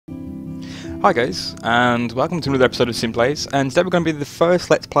Hi guys, and welcome to another episode of Simplays, and today we're going to be the first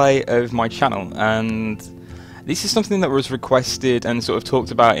Let's Play of my channel, and this is something that was requested and sort of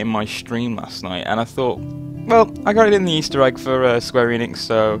talked about in my stream last night, and I thought, well, I got it in the Easter egg for Square Enix,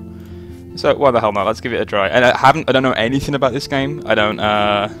 so why the hell not, let's give it a try. And I don't know anything about this game. I don't,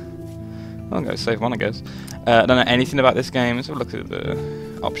 I'm going to save one, I guess. I don't know anything about this game. Let's have a look at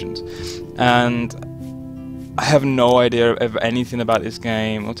the options, and I have no idea of anything about this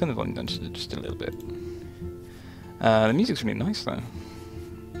game. I'll turn the volume down just a little bit. The music's really nice though.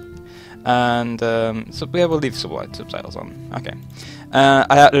 And so yeah, we'll leave subtitles on. Okay.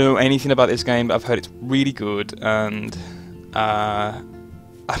 I don't know anything about this game, but I've heard it's really good, and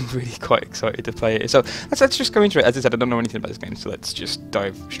I'm really quite excited to play it. So let's just go into it. As I said, I don't know anything about this game, so let's just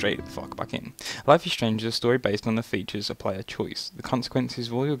dive straight the fuck back in. Life is Strange is a story based on the features of player choice. The consequences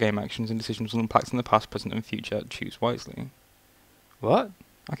of all your game actions and decisions will impact on the past, present, and future. Choose wisely. What?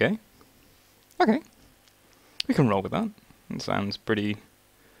 Okay. Okay. We can roll with that. It sounds pretty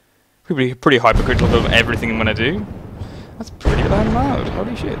hypercritical of everything I'm gonna do. That's pretty damn loud.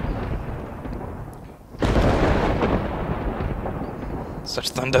 Holy shit. Such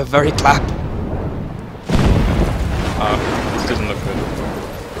thunder, very clap. This doesn't look good.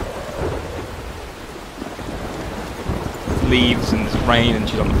 Leaves and there's rain and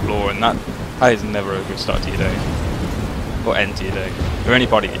she's on the floor, and that is never a good start to your day. Or end to your day. Or any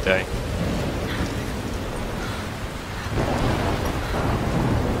part of your day.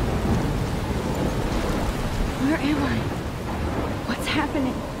 Where am I? What's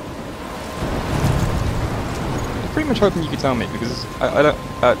happening? Pretty much hoping you could tell me, because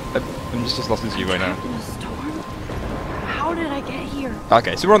I'm just as lost as you right now. In a storm? How did I get here?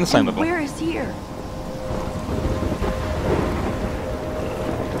 Okay, so we're on the same level. Where is here?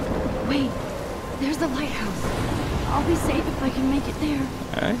 Wait, there's the lighthouse. I'll be safe if I can make it there.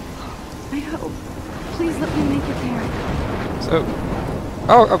 Okay. I hope. Please let me make it there. So,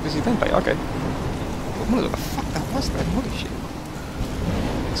 oh, obviously then, okay. What the fuck that was then? Holy shit.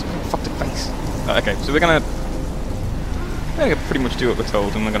 Fucked the face. Okay, so we're gonna pretty much do what we're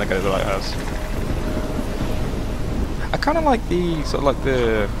told, and we're gonna go to the lighthouse. I kind of like the sort of like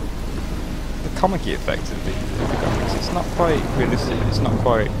the comic-y effect of the graphics. It's not quite realistic. It's not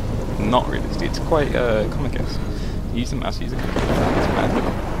quite not realistic. It's quite comic-esque. Use the mouse. Use the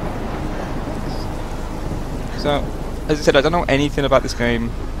camera. So, as I said, I don't know anything about this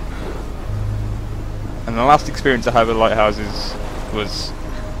game, and the last experience I had with lighthouses was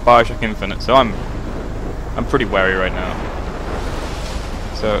Bioshock Infinite. So I'm pretty wary right now.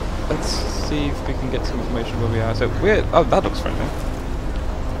 So let's see if we can get some information where we are. So oh, that looks friendly.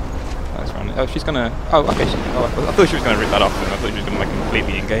 That's friendly. Oh, she's gonna. Oh, okay. I thought she was gonna rip that off, and I thought she was gonna like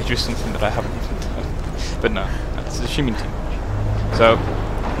completely engage with something that I haven't even done. But no, that's assuming too much. So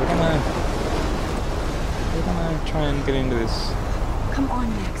we're gonna try and get into this. Come on,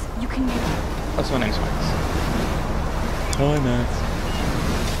 Max. You can make it. That's my name's Max. Hi, Max.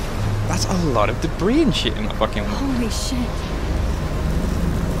 That's a lot of debris and shit in that fucking. Holy shit.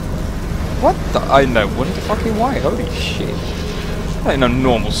 What the? I know, wonder fucking why. Holy shit. That ain't a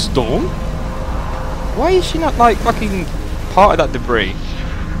normal storm. Why is she not like fucking part of that debris?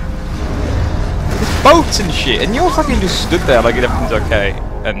 There's boats and shit, and you're fucking just stood there like everything's okay.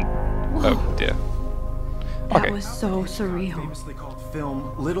 And whoa. Oh dear. That Okay. was so surreal. Famously called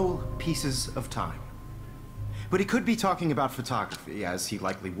film Little Pieces of Time. But he could be talking about photography, as he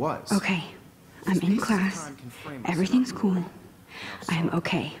likely was. Okay, I'm in class. Everything's cool. I am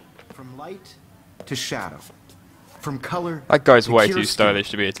okay. From light to shadow. From color. That guy's to way pure too stylish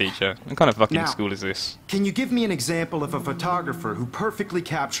to be a teacher. What kind of fucking Now, school is this? Can you give me an example of a photographer who perfectly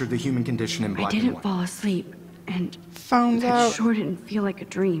captured the human condition in I black and didn't white? fall asleep, and Found that out. sure didn't feel like a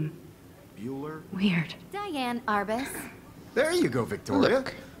dream. Bueller? Weird. Diane Arbus. There you go, Victoria.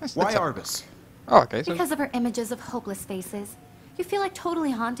 Look, that's Why a- Arbus? Oh, okay. So Because of her images of hopeless faces. You feel like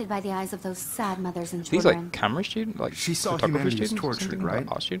totally haunted by the eyes of those sad mothers and these children. like camera students, like She saw photography humanity as students, or tortured, something? right?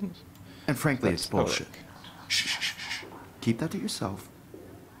 Like art students. And frankly, Let's it's have a bullshit. look. Shh, shh, shh, shh. Keep that to yourself.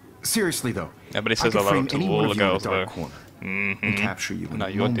 Seriously, though. Yeah, but it I says could a lot frame to any all one the of you in a girls dark though. corner and capture you in No, a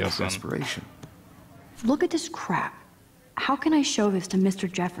you got moment the of son. desperation. Look at this crap. How can I show this to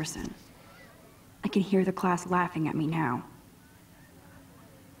Mr. Jefferson? I can hear the class laughing at me now.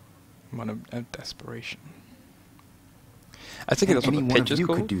 One of desperation. I think that's what Any the one of picture's you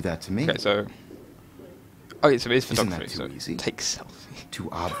called. could do that to me. Okay, so. Okay, so it is Isn't that photography. too So easy? take selfie. Too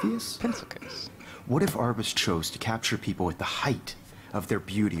obvious? Pencil case. What if Arbus chose to capture people at the height of their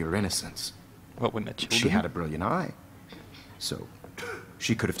beauty or innocence? What, when they're children? She had a brilliant eye. So,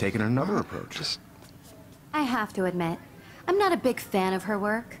 she could have taken another approach. Just I have to admit, I'm not a big fan of her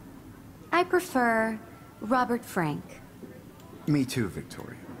work. I prefer Robert Frank. Me too,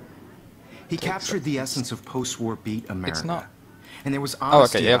 Victoria. He captured the essence of post-war beat America. It's not. And there was Oh,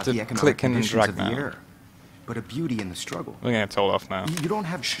 honesty okay, you have about the to economic click in and conditions drag of the now. era, but a beauty in the struggle. We're gonna get told off now. You don't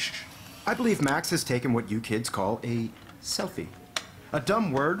have shh. I believe Max has taken what you kids call a selfie. A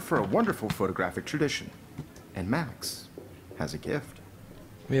dumb word for a wonderful photographic tradition. And Max has a gift.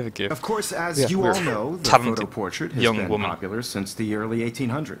 We have a gift. Of course, as Yeah, you we're all know, the talented photo portrait has young been woman. popular since the early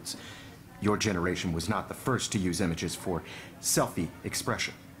 1800s. Your generation was not the first to use images for selfie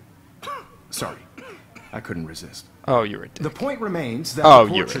expression. Sorry, I couldn't resist. Oh, you're a dick. The point remains that Oh,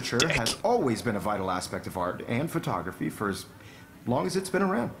 you're a portraiture dick. has always been a vital aspect of art and photography for as long as it's been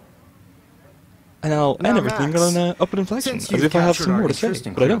around. And I'll Now, end everything Max, on an upward inflection, since as you've if I have captured some our more to say, interest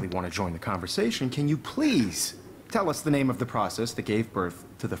and but I clearly don't. want to join the conversation, can you please tell us the name of the process that gave birth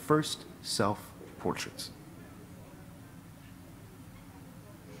to the first self-portraits?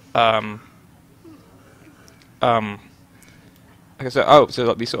 Okay, so so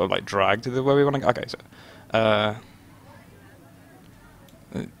like, we sort of like dragged to the where we want to go. Okay, so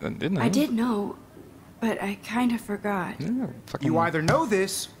didn't I? I did know, but I kind of forgot. Yeah, fucking You either know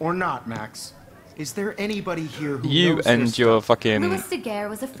this or not, Max. Is there anybody here who you knows and this your stuff? fucking Louis Daguerre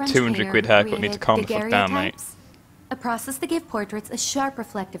was a French 200 painter quid who haircut need to created calm the fuck down, mate. daguerreotypes, a process that gave portraits a sharp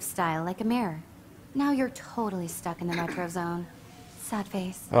reflective style like a mirror. Now you're totally stuck in the metro zone. Sad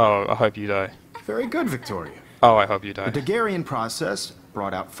face. Oh, I hope you die. Very good, Victoria. Oh, I hope you The die. Daguerrean process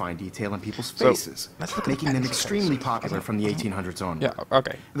brought out fine detail in people's So, faces, let's look at the making them pencil extremely face. popular from the 1800s onward. Yeah,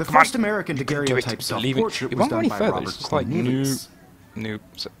 okay. The Come on. first American You can do daguerreotype it. Believe it. self-portrait It was won't go done any by further. Robert It's just like Cornelius. new.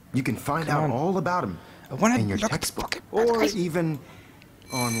 You can find Come out on. all about him I want in to your look at the textbook fucking or face. even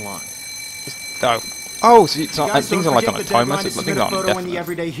online. Oh, so it's not, Guys, things don't are like forget on a the timer, deadline so to things submit are a on photo in the definite.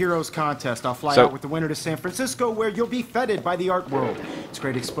 Everyday Heroes contest. I'll fly So- out with the winner to San Francisco, where you'll be feted by the art world. It's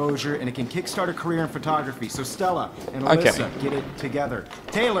great exposure, and it can kickstart a career in photography. So Stella and Okay. Alyssa, get it together.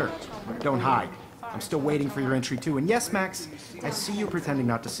 Taylor, don't hide. I'm still waiting for your entry too. And yes, Max, I see you pretending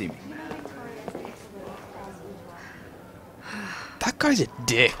not to see me. That guy's a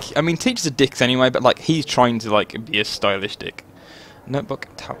dick. I mean, teachers are dicks anyway, but like he's trying to like be a stylish dick. Notebook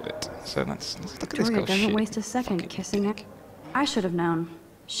and tablet. So let's look at this Victoria girl doesn't shit. waste a second Fucking kissing dick. it. I should have known.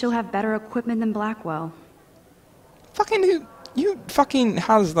 She'll have better equipment than Blackwell. Fucking who? You fucking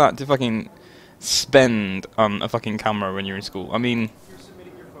has that to fucking spend on a fucking camera when you're in school. I mean,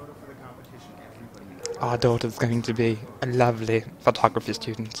 our daughter's going to be a lovely photography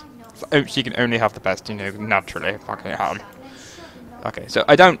student. So she can only have the best, you know, naturally. Fucking hell. Okay, so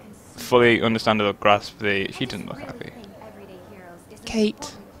I don't fully understand or grasp the. She didn't look happy.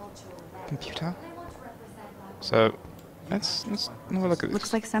 Kate. Computer. So, let's have a look at this.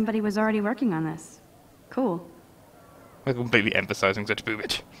 Looks like somebody was already working on this. Cool. We're completely emphasizing such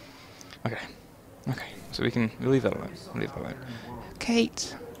boobage. Okay. Okay. So we'll leave that alone. We'll leave that alone.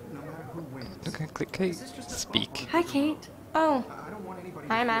 Kate. Okay, click Kate. Speak. Hi, Kate. Oh, I don't want anybody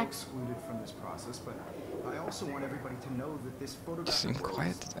Hi, to be Max. excluded from this process, but I also want everybody to know that this photograph Seem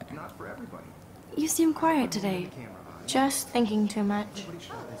quiet today. not for everybody. You seem quiet today. just thinking too much.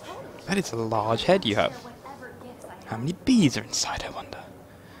 That is a large head you have. How many bees are inside, I wonder?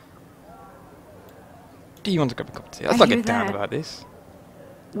 Do you want to grab a cup of tea? Let's I not hear get down that. about this.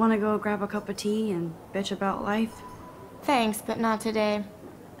 Wanna go grab a cup of tea and bitch about life? Thanks, but not today.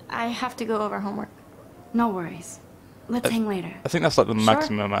 I have to go over homework. No worries. Let's hang later. I think that's like the Sure.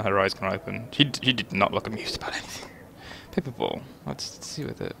 maximum amount her eyes can open. She did not look amused about anything. Paper ball. Let's see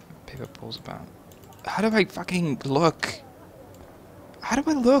what the paper ball's about. How do I fucking look? How do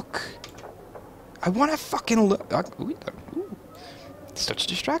I look? I want to fucking look. Ooh. Such a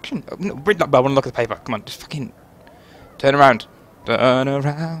distraction. Oh, no, I want to look at the paper. Come on, just fucking turn around. Turn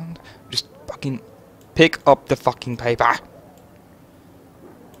around. Just fucking pick up the fucking paper.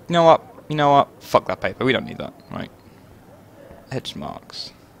 You know what? You know what? Fuck that paper. We don't need that. Right. Edge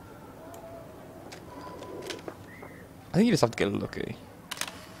marks. I think you just have to get lucky.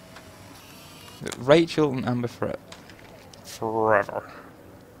 Rachel and Amber forever.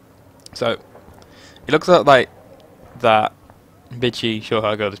 So, it looks like that bitchy short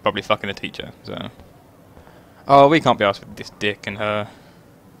hair girl is probably fucking a teacher. So, oh, we can't be asked with this dick and her.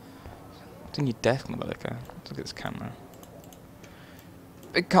 What's in your desk, motherfucker? Let's look at this camera.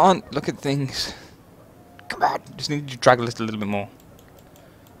 I can't look at things. Come on, just need to drag the list a little bit more.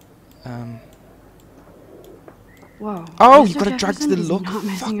 Whoa. Oh, Mr. you've gotta drag to Jefferson the is look, Not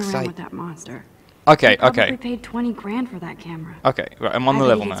messing fuck's around sake. with that monster. Okay, He probably okay, paid 20 grand for that camera. okay. Right, I'm on the I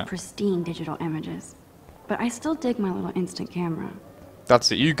bet level he gets now. pristine digital images. But I still dig my little instant camera.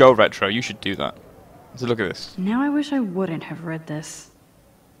 That's it. You go retro. You should do that. So look at this. Now I wish I wouldn't have read this.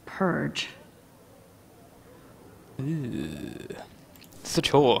 purge.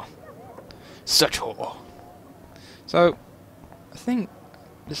 Such whore. Such whore. So, I think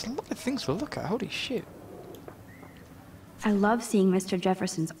there's a lot of things to look at. Holy shit. I love seeing Mr.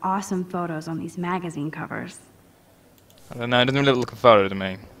 Jefferson's awesome photos on these magazine covers. I don't know, it doesn't really look like a photo to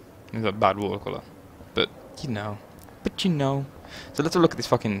me. It's a bad watercolor. But, you know. So let's have a look at this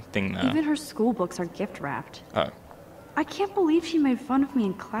fucking thing now. Even her school books are gift wrapped. Oh. I can't believe she made fun of me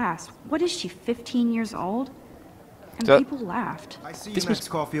in class. What is she, 15 years old? And So- people laughed. I see you This next, was-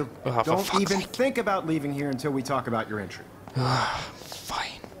 Caulfield. Oh, for Don't fuck's even sake. think about leaving here until we talk about your entry.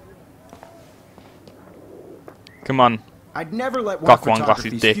 Fine. Come on. I'd never let one Cock of one glass's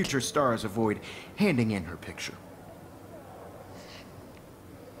photography's dick. future stars avoid handing in her picture.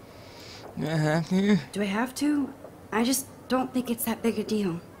 Do I have to? I just don't think it's that big a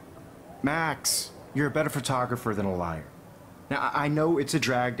deal. Max, you're a better photographer than a liar. Now, I know it's a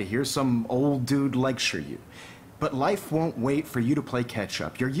drag to hear some old dude lecture you, but life won't wait for you to play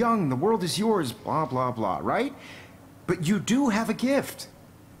catch-up. You're young, the world is yours, blah, blah, blah, right? But you do have a gift.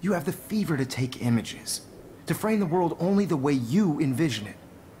 You have the fever to take images, to frame the world only the way you envision it.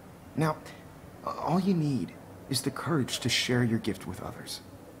 Now, all you need is the courage to share your gift with others.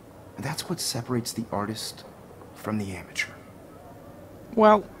 And that's what separates the artist from the amateur.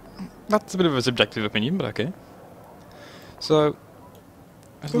 Well, that's a bit of a subjective opinion, but okay. So,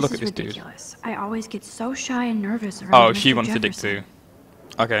 let's This look is at this dude. ridiculous. I always get so shy and nervous around Oh, Mr. she wants the dick Jefferson.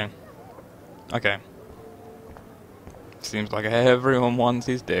 too. Okay. Okay. Seems like everyone wants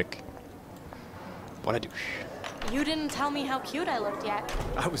his dick. What a douche. You didn't tell me how cute I looked yet.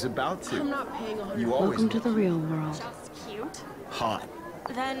 I was about to. I'm not paying 100. You always Welcome to the real world. Just cute. hot.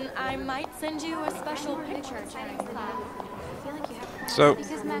 Then I might send you a special picture during class. So,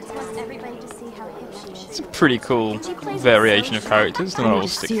 Because Max wants everybody to see how hip she is. it's a pretty cool variation of characters. They're I not need all a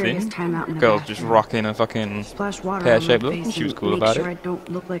stick serious thin. time out in the Girl's just bathroom. rocking a fucking Splash water pear-shaped on my look. face She was and cool make about sure it. I don't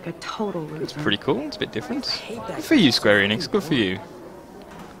look like a total loser. It's pretty cool. It's a bit different. Good for you, Square Enix. Good for you.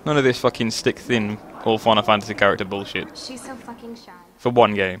 None of this fucking stick thin, all Final Fantasy character bullshit. She's so fucking shy. For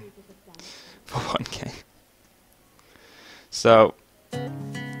one game. For one game. So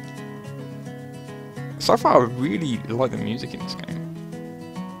far I really like the music in this game.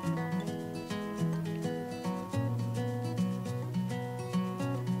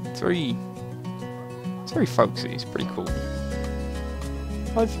 It's very folksy, it's pretty cool.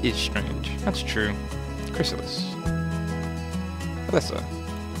 Life is strange, that's true. Chrysalis. Alyssa,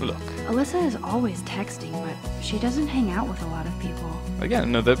 look. Alyssa is always texting, but she doesn't hang out with a lot of people. Again,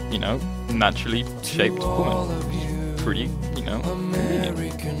 another, naturally shaped woman. Pretty,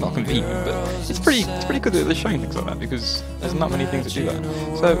 convenient. Not convenient, but it's pretty good that they're showing things like that because there's not many things that do that.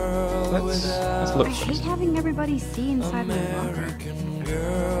 So let's look I hate first. having everybody see inside my locker.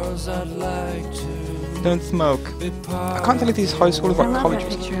 Don't smoke. I can't tell if these high school or I love college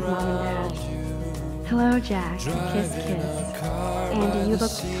that or picture of Mom and Dad. Hello, Jack. Kiss, kiss. Andy, you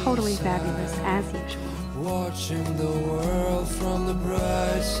look totally fabulous, as usual. Watching the world from the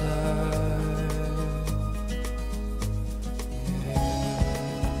bright side.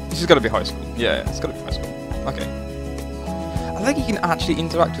 This has got to be high school. Yeah, it's got to be high school. Okay. I think you can actually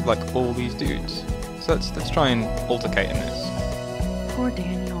interact with like all these dudes. So let's try and altercate in this. Poor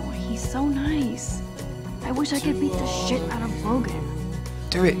Daniel. He's so nice. I wish I could beat the shit out of Logan.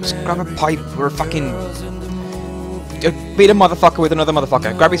 Do it. Just grab a pipe or a fucking. Beat a motherfucker with another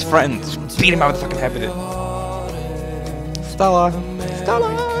motherfucker. Grab his friend. Just beat him over the fucking head with it. Stella.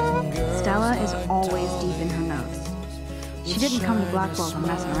 Stella is always deep in her notes. She didn't come to Blackwell to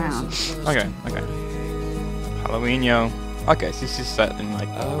mess around. Okay. Halloween, yo. Okay, so this is set in like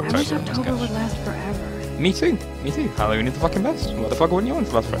I wish October. October would last forever. Me too. Halloween is the fucking best. What the fuck wouldn't you want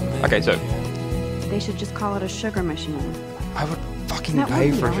to last forever? Okay, so They should just call it a sugar machine. I would fucking That pay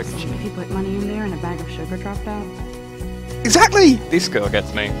would be for a awesome sugar if machine. you put money in there and a bag of sugar dropped out. Exactly! This girl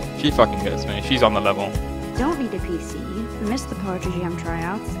gets me. She fucking gets me. She's on the level. Don't need a PC, missed the Poetry Jam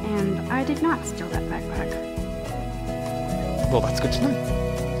tryouts, and I did not steal that backpack. Well, that's good to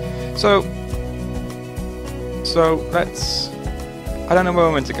know. So let's. I don't know where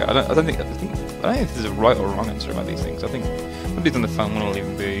we're meant to go. I don't think if there's a right or wrong answer about these things. I think maybe on the phone one will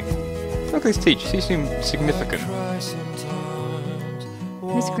even be. Look at this teacher. She seems significant.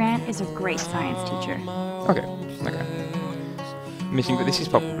 Miss Grant is a great science teacher. Okay. Missing, but this is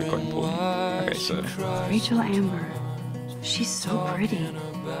probably quite important. Okay, so Rachel Amber. She's so pretty.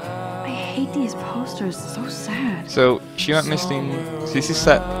 I hate these posters. So sad. So she went missing. So this is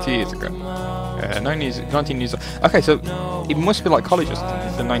set 2 years ago. 19 years old. Okay, so it must be like college or something.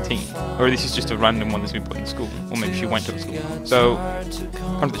 It's the 19, or this is just a random one that's been put in school, or maybe she went to the school. So,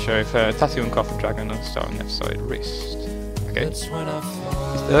 come to the show. Tattoo and Cough Dragon on starting left side wrist. Okay.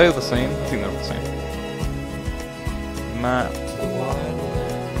 Are they all the same? I think they're all the same. Map.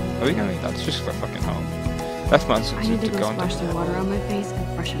 Are we going? That's just for fucking home. That's my answer I need to to go go on. splash some water on my face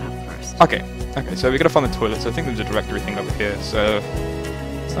and freshen up first. Okay. Okay. So we gotta find the toilet. So I think there's a directory thing over here. So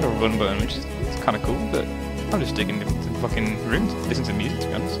it's not a run button, which is kind of cool. But I'm just digging into the fucking room, listening to music, to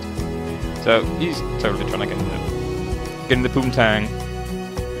be honest. So he's totally trying to get in the poontang.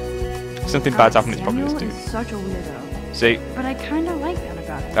 Something bad's happened. It's probably this Samuel dude. is such a weirdo. See? But I kind of like that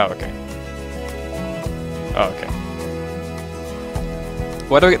about it. Oh, okay. Oh, okay.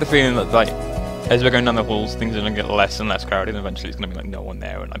 Why do I get the feeling that, like, as we're going down the halls, things are going to get less and less crowded, and eventually it's going to be, like, no one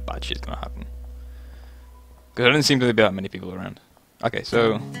there, and, like, bad shit's going to happen? Because there doesn't seem to be that many people around. Okay,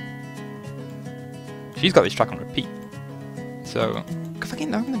 so... she's got this track on repeat. So...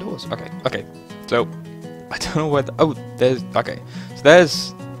 fucking open the doors. Okay, okay. So... I don't know where the... oh, there's... okay. So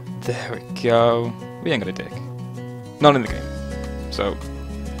there's... there we go. We ain't got a dick. Not in the game. So...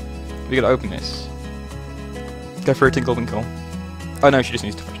 we gotta open this. Go for a tinkle winkle. Oh no, she just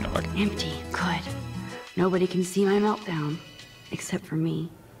needs to freshen up. Okay. Empty. Good. Nobody can see my meltdown. Except for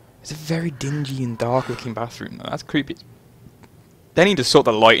me. It's a very dingy and dark looking bathroom though. That's creepy. They need to sort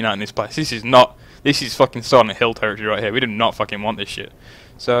the lighting out in this place. This is not... this is fucking Silent Hill territory right here. We do not fucking want this shit.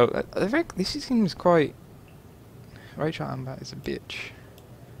 So, this seems quite... Rachel Amber is a bitch.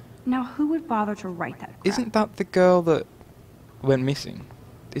 Now, who would bother to write that crap? Isn't that the girl that went missing?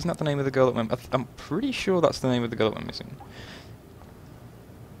 Isn't that the name of the girl that went... I'm pretty sure that's the name of the girl that went missing.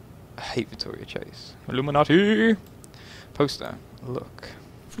 I hate Victoria Chase. Illuminati! Poster. Look.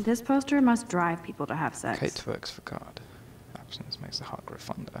 This poster must drive people to have sex. Kate works for God. Absence makes the heart grow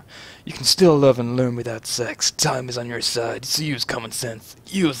fonder. You can still love and learn without sex. Time is on your side, so use common sense.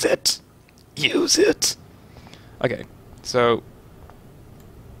 Use it! Use it! Okay, so...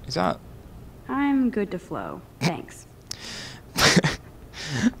 is that... I'm good to flow. Thanks.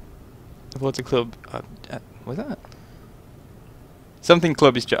 What's a club? What's that? Something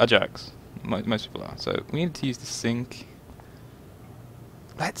club is Ajax. Most people are. So we need to use the sink.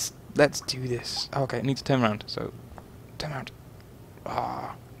 Let's do this. Oh, okay, I need to turn around. So turn around.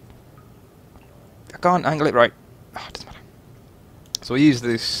 Ah, I can't angle it right. Ah, doesn't matter. So we use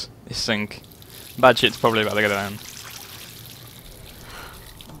this sink. Bad shit's probably about to go down.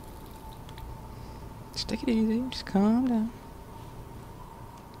 Just take it easy. Just calm down.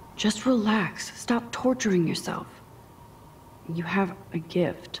 Just relax. Stop torturing yourself. You have a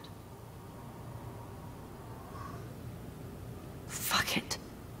gift. Fuck it.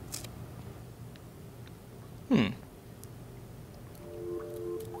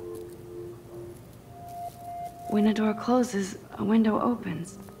 When a door closes, a window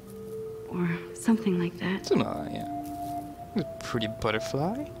opens. Or something like that. Something like that, yeah. It's a pretty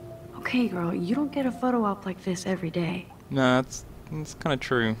butterfly. Okay, girl, you don't get a photo op like this every day. No, it's kind of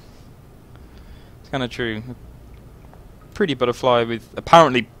true. It's kind of true. A pretty butterfly with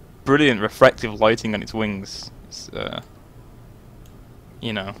apparently brilliant reflective lighting on its wings. It's,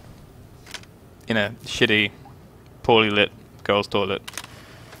 you know, in a shitty, poorly lit girl's toilet.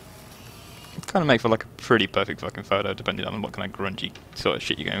 It kind of makes for like a pretty perfect fucking photo, depending on what kind of grungy sort of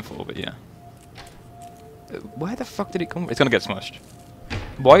shit you're going for. But yeah, where the fuck did it come from? It's gonna get smushed.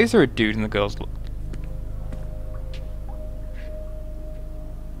 Why is there a dude in the girl's look?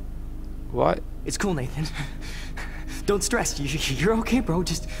 What? It's cool, Nathan. Don't stress. You're okay, bro.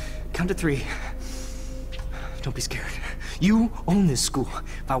 Just count to 3. Don't be scared. You own this school.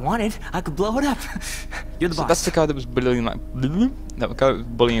 If I wanted, I could blow it up. You're the boss. That's the guy that was bullying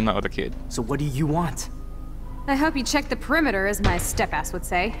that other kid. So what do you want? I hope you checked the perimeter, as my step-ass would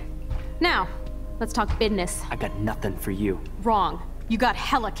say. Now, let's talk business. I got nothing for you. Wrong. You got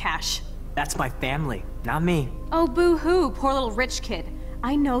hella cash. That's my family, not me. Oh, boo-hoo, poor little rich kid.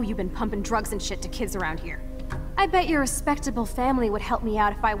 I know you've been pumping drugs and shit to kids around here. I bet your respectable family would help me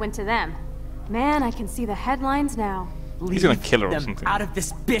out if I went to them. Man, I can see the headlines now. He's gonna kill her or them something. out of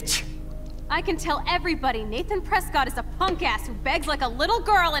this bitch. I can tell everybody Nathan Prescott is a punk ass who begs like a little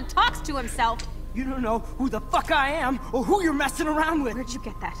girl and talks to himself. You don't know who the fuck I am or who you're messing around with. Where'd you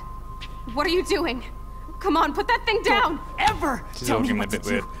get that? What are you doing? Come on, put that thing down! Don't ever This is tell all me getting a what to bit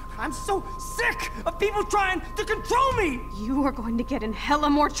do. weird. I'm so sick of people trying to control me. You are going to get in hella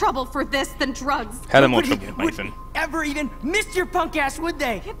more trouble for this than drugs. Hella more Nobody trouble, would Nathan. ever even miss your punk ass, would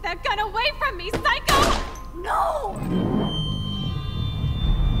they? Get that gun away from me, psycho! No!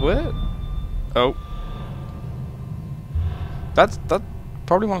 What? Oh. That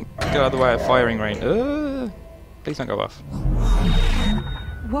probably won't get out of the way of firing range. Please don't go off.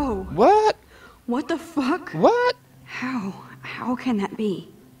 Whoa. What? What the fuck? What? How can that be?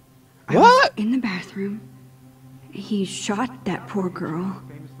 I What? was in the bathroom. He shot that poor girl.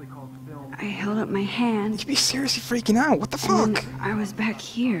 I held up my You hand. could be seriously freaking out. What the And fuck? then I was back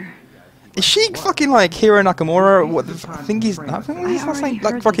here. Is she fucking like Hiro Nakamura? What the I think he's I think he's I last already name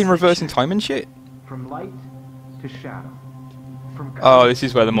like heard fucking this reversing section. time and shit. From light to shadow. From Oh, this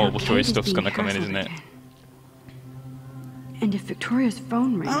is where the Now multiple choice Kate is stuff's being gonna come in, hassled isn't it? again. And if Victoria's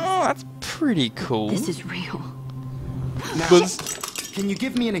phone rings, Oh, that's pretty cool. this is real. Now, Was- can you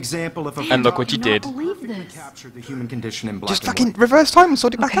give me an example of a And look what you I did. cannot believe this. captured the human condition in black Just and fucking white? reverse time and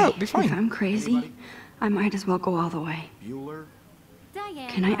sort it back Okay, out. Be if fine. I'm crazy, I might as well go all the way. Bueller. Diane,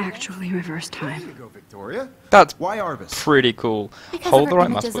 Can I Roberts. actually reverse There you time? go, Victoria. That's Why Arbus? pretty cool. Because Hold of the her right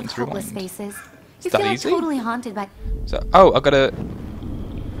mouse images button of to hopeless rewind. faces. Is You that feel like easy? totally haunted by... So, I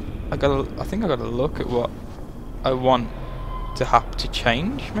think I gotta look at what I want to have to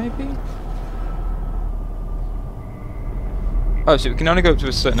change, maybe? Oh, so we can only go up to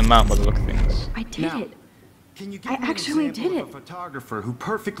a certain amount by the look of things. I did Now, it. Can you give I me an actually example did of it. a photographer who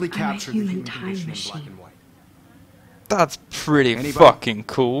perfectly I'm a captured the human human time condition in machine. black and white? That's pretty Anybody? fucking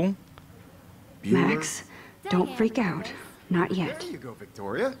cool. Bueller? Max, don't freak out. Not yet. There you go,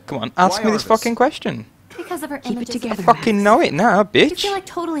 Victoria. Come on, ask Why me this Arbus? fucking question. Because of her Keep it images together, of... Fucking Max. know it now, You bitch. feel like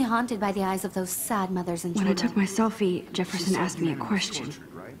totally haunted by the eyes of those sad mothers and When I children. took my selfie, Jefferson asked me a question.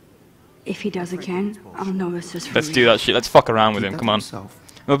 Tortured, right? If he does again, I'll know this is for Let's real. do that shit. Let's fuck around with Keep him. that Come to on. yourself.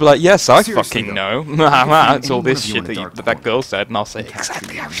 We'll be like, yes, I Seriously, fucking though. know. That's all Any this one of you shit in that, the dark that corner girl said, and I'll say Capture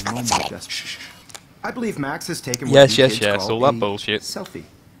exactly you how in she a fucking moment said of it. death. I believe Max has taken what Yes, you yes, kids yes, call all that a bullshit. Selfie.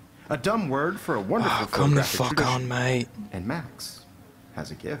 A dumb word for a wonderful Oh, come the photographic fuck tradition. on, mate. And Max has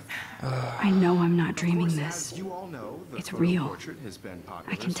a gift. I know I'm not Of dreaming course, this. as you all know, the It's photo real. portrait has been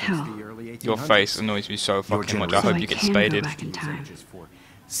popular I can since tell. the early Your 1800s. face annoys me so fucking much. I So hope I you get can go spaded. back in time. Just for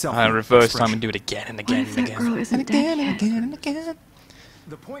selfie Reverse time expression. and do it again and What again if and that again. girl isn't And dead again and yet? again and again.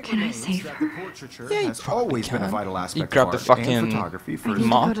 The point Can I remains save that her? the portraiture Yeah, you has probably always been a can. vital You aspect grab of the art fucking and photography I for need to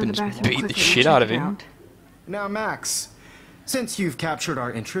mop go to the and just bathroom beat the quickly shit and out of check it him. out. Now, Max, since you've captured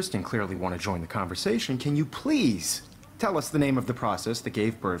our interest and clearly want to join the conversation, can you please tell us the name of the process that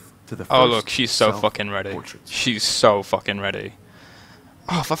gave birth to the first Oh look, she's so fucking ready. self-portraits? She's so fucking ready.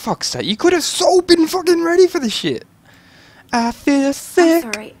 Oh, for fuck's sake, you could have so been fucking ready for this shit. I feel I'm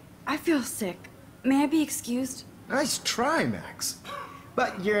sick. sorry. I feel sick. May I be excused? Nice try, Max.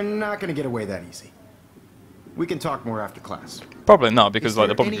 But you're not going to get away that easy. We can talk more after class. Probably not, because Is like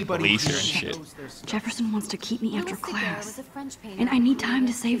there they'll probably anybody police her here and who shit. knows their stuff? Jefferson wants to keep me after Louis Daguerre class. was a French painter And I need who time to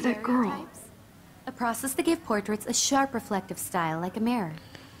used save that girl. daguerreotypes. A process that gave portraits a sharp reflective style like a mirror.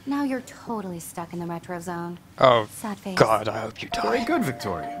 Now you're totally stuck in the retro zone. Oh, Sad face. God, I hope you Very die. good,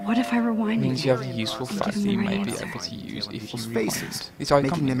 Victoria. What if I rewind Means it? you have a useful And fact give that him you the may right be answer. able to use if you People's rewind. faces, These are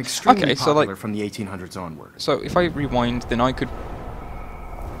making them companies. extremely Okay, so popular like, from the 1800s onward. so if I rewind, then I could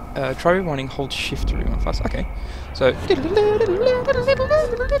try rewinding. Hold shift to rewind fast. Okay, so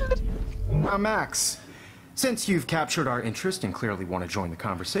Now, Max, since you've captured our interest and clearly want to join the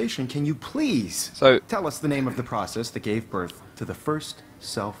conversation, can you please So- tell us the name of the process that gave birth to the first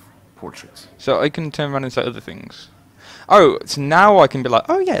self-portraits? so I can turn around and say other things. Oh, so now I can be like,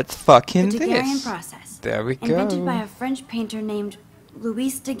 oh yeah, it's fucking The Daguerrean this. process. There we go. Invented by a French painter named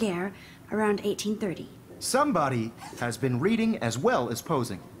Louis Daguerre around 1830. Somebody has been reading as well as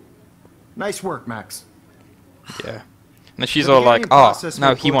posing. Nice work, Max. Yeah. And she's The all like, Daguerrean oh, process no,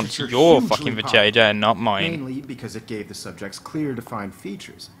 made he wants portraiture your hugely fucking popular, vajayjay, not mine. Mainly because it gave the subjects clear, defined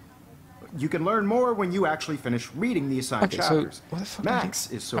features. You can learn more when you actually finish reading the assigned Okay, so chapters. what the fuck am I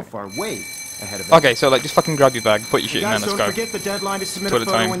Max is so far way ahead of Okay, so like, just fucking grab your bag, put your shit in there, Guys, let's don't go. forget the deadline to submit Toilet a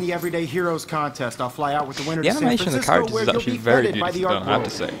photo time. in the Everyday Heroes contest. I'll fly out with the winner The to San animation of the Francisco, characters where is you'll actually be very feted by the beautifully art done, I have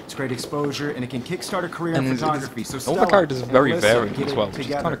world. to say. It's great exposure, and it can kickstart a career And in it's- photography. So all the Stella characters are and very Alyssa, varied get as it well, which is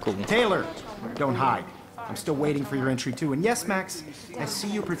together. kinda cool. Taylor, don't hide. I'm still waiting for your entry too. And yes, Max, I see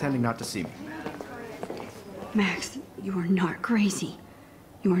you pretending not to see me. Max, you are not crazy.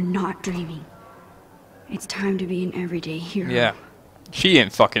 You are not dreaming. It's time to be an everyday hero. Yeah. She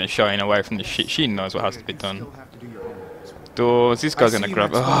ain't fucking shying away from the shit. She knows what has to be done. Doors, this guy's I see gonna you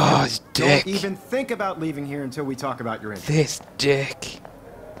grab. next Oh, month. his dick. Don't even think about leaving here until we talk about your entry. This dick.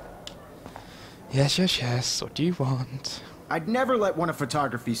 Yes, yes, yes. What do you want? I'd never let one of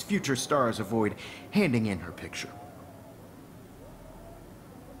photography's future stars avoid handing in her picture.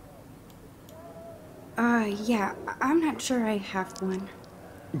 Yeah, I'm not sure I have one.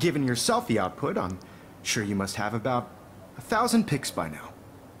 Given your selfie output, I'm sure you must have about 1,000 pics by now.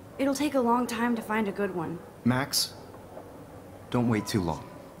 It'll take a long time to find a good one. Max, don't wait too long.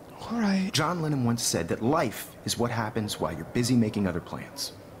 Alright. John Lennon once said that life is what happens while you're busy making other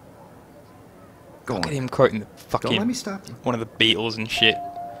plans. Go Look on. at him quoting the fucking... Don't let me stop you. one of the Beatles and shit.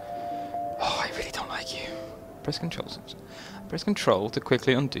 Oh, I really don't like you. Press Control. Press Control to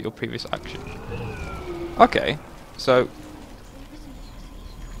quickly undo your previous action. Okay, so...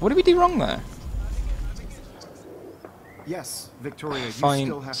 what did we do wrong there? Yes, Victoria, you still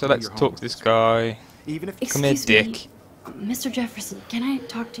Fine, have so to do let's your talk to this guy. Even if Come here, dick. Mr. Jefferson, can I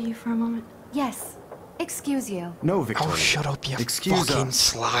talk to you for a moment? Yes. Excuse you. No, Victoria. Oh, shut up, you Excuse fucking us.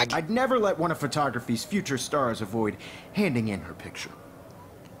 slag. I'd never let one of photography's future stars avoid handing in her picture.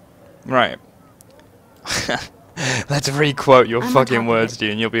 Right. Let's re-quote your I'm on fucking top of words, it.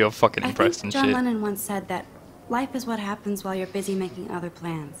 dude, and you'll be all fucking I impressed think and John shit. Lennon once said that life is what happens while you're busy making other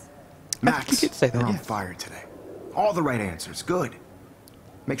plans. Max, you did say that, you're on yeah. fire today. All the right answers. Good.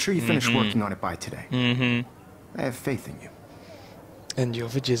 Make sure you finish working on it by today. Mm-hmm. I have faith in you. And you're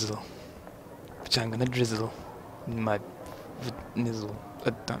vajizzle. Which I'm gonna drizzle. In my nizzle.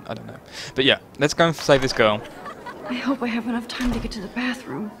 I don't know. But yeah, let's go and save this girl. I hope I have enough time to get to the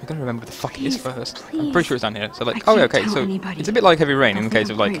bathroom. We're gonna remember the fuck it is Please, first. I'm please. pretty sure it's down here. So like, I oh yeah, can't okay, tell so anybody. it's a bit like heavy rain in They'll the case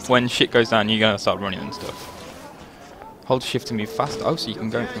think of I'm like crazy. when shit goes down, you're gonna start running and stuff. Hold shift to move faster. Oh, so you can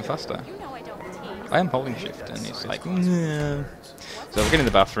go even faster. I am holding shift, and it's like, nah. So we're getting in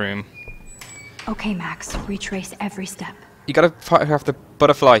the bathroom. Okay, Max, retrace every step. You gotta fight her off the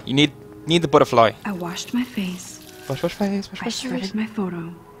butterfly. You need the butterfly. I washed my face. Wash face. I shredded my photo.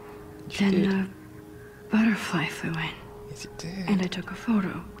 You Then did. a butterfly flew in, Yes, you did. and I took a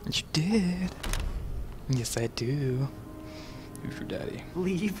photo. And you did. Yes, I do. Who's your daddy?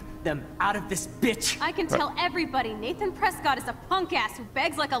 Leave them out of this bitch. I can tell everybody Nathan Prescott is a punk ass who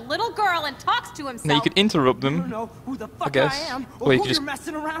begs like a little girl and talks to himself. Now you could interrupt I don't them. know who the fuck I, guess. am Or or you who could just you're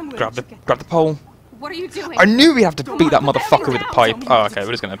messing around with. Grab the pole. What are you doing? I knew we'd have to beat that on, put motherfucker with a everything pipe. down. Oh, okay,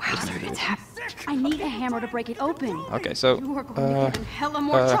 we're just gonna do this. I need a hammer to break it open. Okay, so You are going to get in hella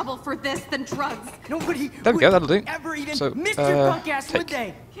more trouble for this than drugs. Nobody there we go. That'll do. ever even So, missed your punk ass, would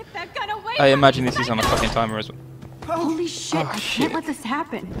take. they? Get that gun away I from imagine me, this is on a psycho! fucking timer as well. Holy shit, Oh, I shit. can't let this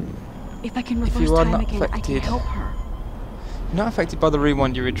happen. If I can reverse you are time not again, I can affected- help her. You're not affected by the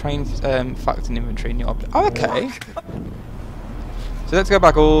rewind. You retrain facts and inventory in your object. Oh, okay. So let's go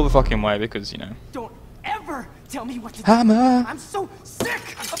back all the fucking way because you know. Don't ever tell me what to do. Hammer. I'm so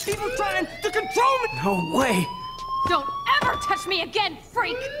sick of people trying to control me. No way. Don't ever touch me again,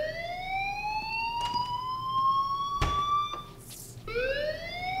 freak!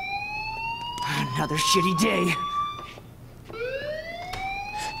 Another shitty day.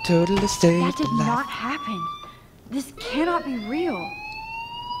 Totally stay That did alive. not happen. This cannot be real.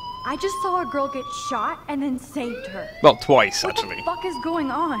 I just saw a girl get shot and then saved her. Well, twice What actually. the fuck is going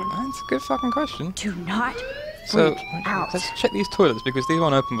on? That's a good fucking question. Do not So freak out. let's check these toilets because these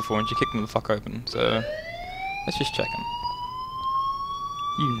weren't open before and she kicked them the fuck open. So let's just check them.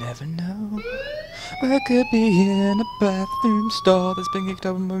 You never know. We could be in a bathroom stall that's been kicked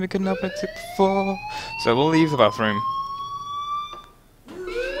open when we couldn't open it before. So we'll leave the bathroom.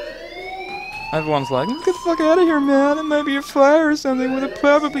 Everyone's like, get the fuck out of here, man. It might be a fire or something, but it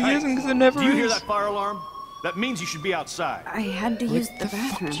probably isn't because it never Do you hear is. that fire alarm? That means you should be outside. I had to use the What the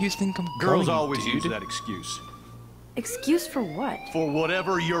bathroom. fuck do you think I'm Girls going, always dude? use that excuse. Excuse for what? For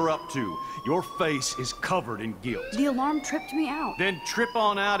whatever you're up to, your face is covered in guilt. The alarm tripped me out. Then trip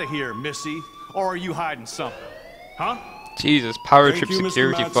on out of here, missy. Or are you hiding something? Huh? Jesus, power Thank trip you, Mr.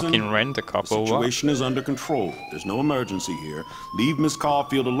 security Madsen. fucking rent a couple. The What? situation is under control. There's no emergency here. Leave Miss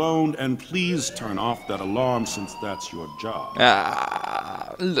Caulfield alone, and please turn off that alarm since that's your job.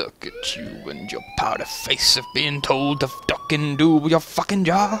 Ah, look at you and your powder face of being told to fucking do your fucking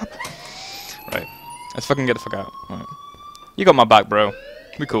job. Right, let's fucking get the fuck out. Right. You got my back, bro.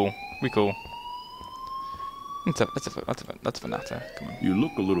 We cool. We cool. That's a natter. Come on. You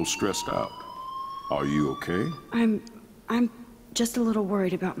look a little stressed out. Are you okay? I'm just a little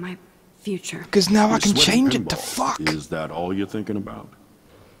worried about my future. Because now I You're can sweating change it to pinballs. fuck. Is that all you're thinking about?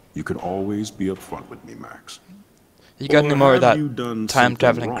 You can always be upfront with me, Max. You got any Or more of have that you done time something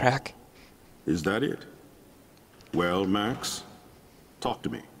traveling wrong? crack? Is that it? Well, Max, talk to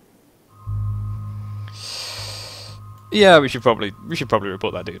me. Yeah, we should probably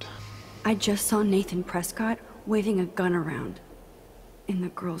report that dude. I just saw Nathan Prescott waving a gun around in the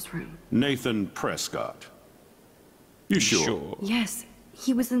girls' room. Nathan Prescott. You sure? Yes,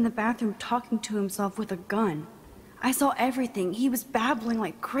 he was in the bathroom talking to himself with a gun. I saw everything. He was babbling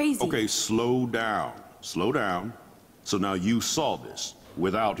like crazy. Okay, slow down. Slow down. So now you saw this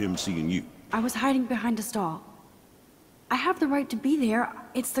without him seeing you. I was hiding behind a stall. I have the right to be there.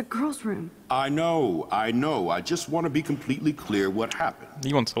 It's the girls' room. I know. I just want to be completely clear what happened.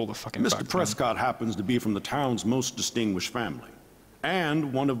 He wants all the fucking Mr. facts, Prescott happens to be from the town's most distinguished family,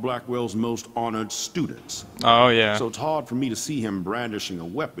 and one of Blackwell's most honored students. Oh, yeah. So it's hard for me to see him brandishing a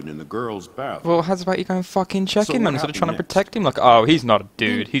weapon in the girls' bathroom. Well, how's about you go and fucking check So him what then instead of trying to happened protect him? Like, oh, he's not a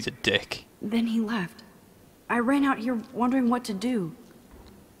dude, he's a dick. Then he left. I ran out here wondering what to do.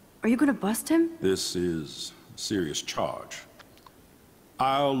 Are you gonna bust him? This is a serious charge.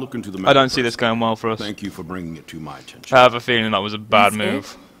 I'll look into the matter. I don't see this going well for us. Thank you for bringing it to my attention. I have a feeling that was a bad That's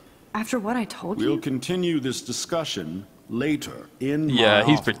move. it? After what I told We'll you? continue this discussion later in my Yeah,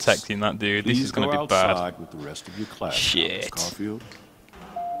 he's office. protecting that dude. This Please is gonna go be bad. outside with the rest of your class. Shit. Miss Caulfield.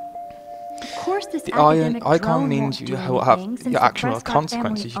 Of course this The academic icon drone means won't you do will have anything since your the actual Prescott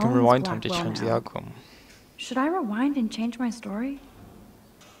consequences. You family can owns rewind time to Blackwell change the now. outcome. Should I rewind and change my story?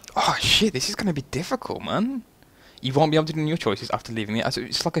 Oh shit, this is gonna be difficult, man. You won't be able to do your choices after leaving it.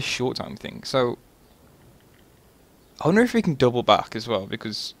 It's like a short time thing. So I wonder if we can double back as well,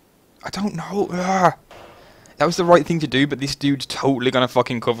 because I don't know. That was the right thing to do, but this dude's totally gonna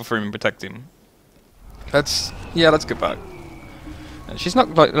fucking cover for him and protect him. Let's go back. She's not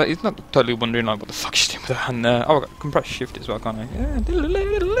like he's not totally wondering like what the fuck she's doing with her hand there. Oh, I got compress shift as well, can't I?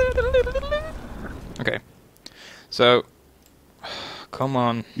 Okay. So come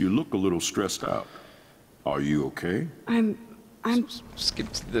on. You look a little stressed out. Are you okay? I'm Skip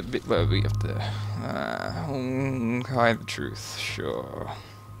to the bit where we have to hide the truth. Sure.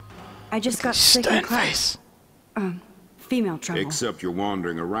 I just got sick in Stern class. face. Female trouble. Except you're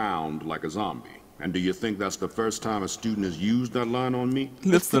wandering around like a zombie. And do you think that's the first time a student has used that line on me?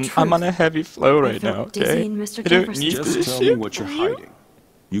 Listen, truth. I'm on a heavy flow I right felt now, dizzy okay? in Mr. I don't Jefferson. need Just this tell me shit what you're from you. hiding.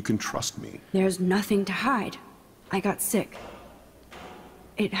 You can trust me. There's nothing to hide. I got sick.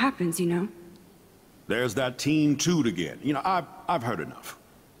 It happens, you know. There's that Teen Toot again. You know, I've heard enough.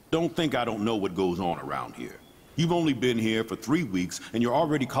 Don't think I don't know what goes on around here. You've only been here for 3 weeks, and you're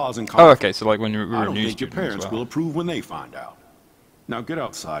already causing conflict. Oh, okay, so like when you were I a don't new think your student as parents well. will approve when they find out. Now get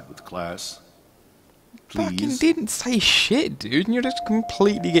outside with class. Fucking Please. didn't say shit, dude. And you're just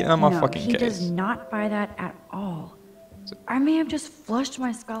completely getting on my no, fucking he case. does not buy that at all. I may have just flushed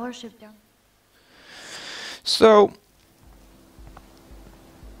my scholarship down. So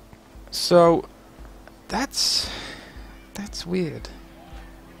that's weird.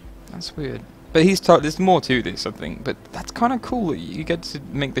 That's weird. But there's more to this, I think. But that's kind of cool that you get to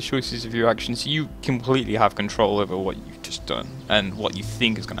make the choices of your actions. You completely have control over what you've just done and what you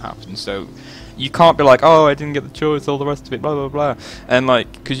think is going to happen. So you can't be like, oh, I didn't get the choice, all the rest of it, blah, blah, blah. And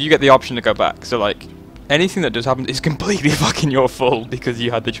like, because you get the option to go back. So like, anything that does happen is completely fucking your fault because you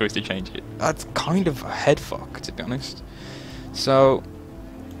had the choice to change it. That's kind of a head fuck, to be honest. So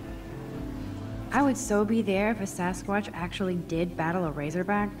I would so be there if a Sasquatch actually did battle a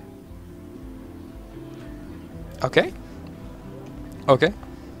Razorback. okay. Okay.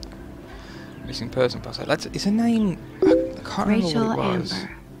 Missing person password. Is her name? I can't Rachel remember what it was.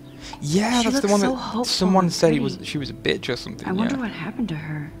 Amber. Yeah, She that's the looks one so that hopeful someone and said pretty. she was a bitch or something. I wonder yeah. what happened to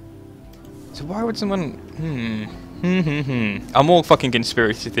her. So why would someone? I'm all fucking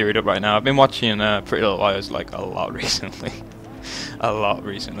conspiracy theoried up right now. I've been watching Pretty Little Liars like a lot recently.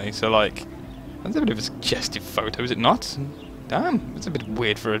 So like, that's a bit of a suggestive photo, is it not? Damn, it's a bit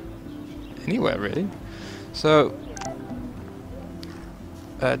weird for anywhere really. So,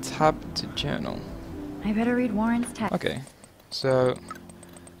 tab to journal. I better read Warren's text. Okay, so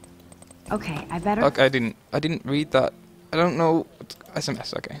Okay, I better. okay, I didn't read that. I don't know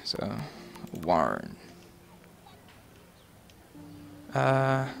SMS. Okay, so Warren.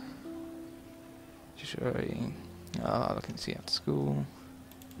 Sorry. I can see after school.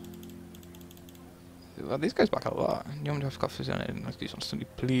 Well, this goes back a lot. You want me to have coffee on it? Let's do something,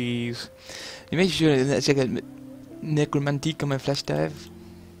 please. You make sure that I get necromantic on my flash drive.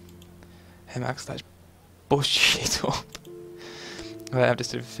 Hey Max, that's bullshit up. I have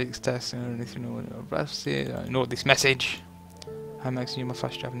just a fixed test and anything on I know this message. Hi Max, you my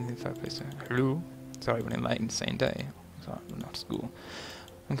flash drive and anything fireplace. Hello? Sorry, running late in the same day. Sorry, I'm not at school.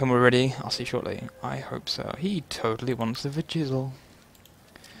 And come we're ready, I'll see you shortly. I hope so. He totally wants the vajizzle.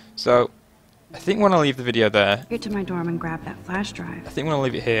 So, I think when I leave the video there, Get to my dorm and grab that flash drive. I think we're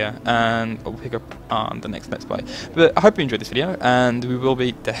going to leave it here, and I'll pick up on the next Let's Play. But I hope you enjoyed this video, and we will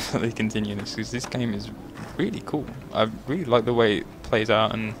be definitely continuing this, because this game is really cool. I really like the way it plays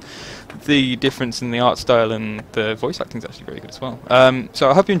out, and the difference in the art style and the voice acting is actually very good as well. So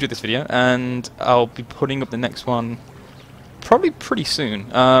I hope you enjoyed this video, and I'll be putting up the next one probably pretty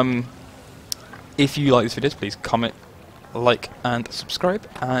soon. If you like this video, please comment like and subscribe,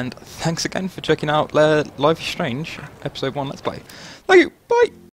 and thanks again for checking out Life is Strange Episode 1 Let's Play. Thank you, bye!